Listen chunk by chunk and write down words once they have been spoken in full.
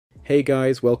Hey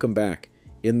guys, welcome back.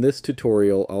 In this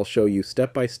tutorial, I'll show you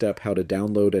step by step how to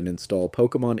download and install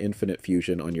Pokémon Infinite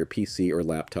Fusion on your PC or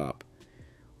laptop.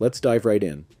 Let's dive right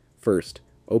in. First,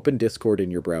 open Discord in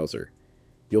your browser.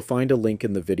 You'll find a link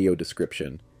in the video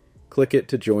description. Click it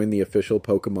to join the official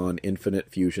Pokémon Infinite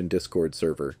Fusion Discord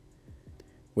server.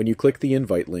 When you click the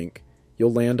invite link,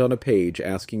 you'll land on a page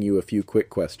asking you a few quick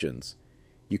questions.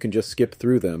 You can just skip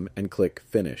through them and click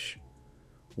Finish.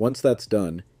 Once that's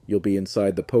done, you'll be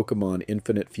inside the Pokémon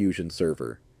Infinite Fusion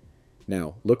server.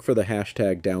 Now, look for the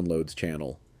hashtag downloads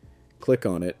channel. Click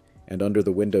on it, and under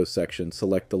the Windows section,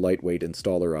 select the Lightweight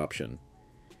Installer option.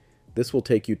 This will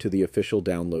take you to the official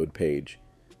download page.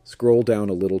 Scroll down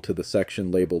a little to the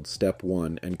section labeled Step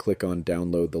 1 and click on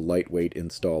Download the Lightweight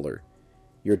Installer.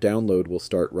 Your download will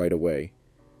start right away.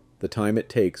 The time it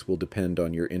takes will depend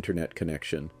on your internet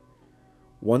connection.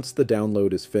 Once the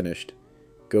download is finished,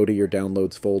 go to your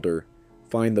Downloads folder,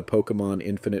 find the Pokémon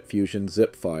Infinite Fusion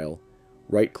zip file,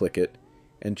 right-click it,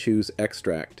 and choose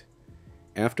Extract.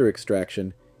 After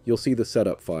extraction, you'll see the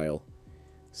setup file.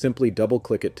 Simply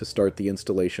double-click it to start the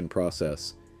installation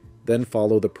process, then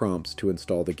follow the prompts to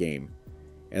install the game.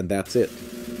 And that's it!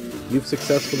 You've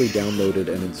successfully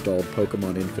downloaded and installed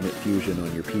Pokémon Infinite Fusion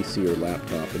on your PC or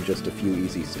laptop in just a few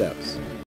easy steps.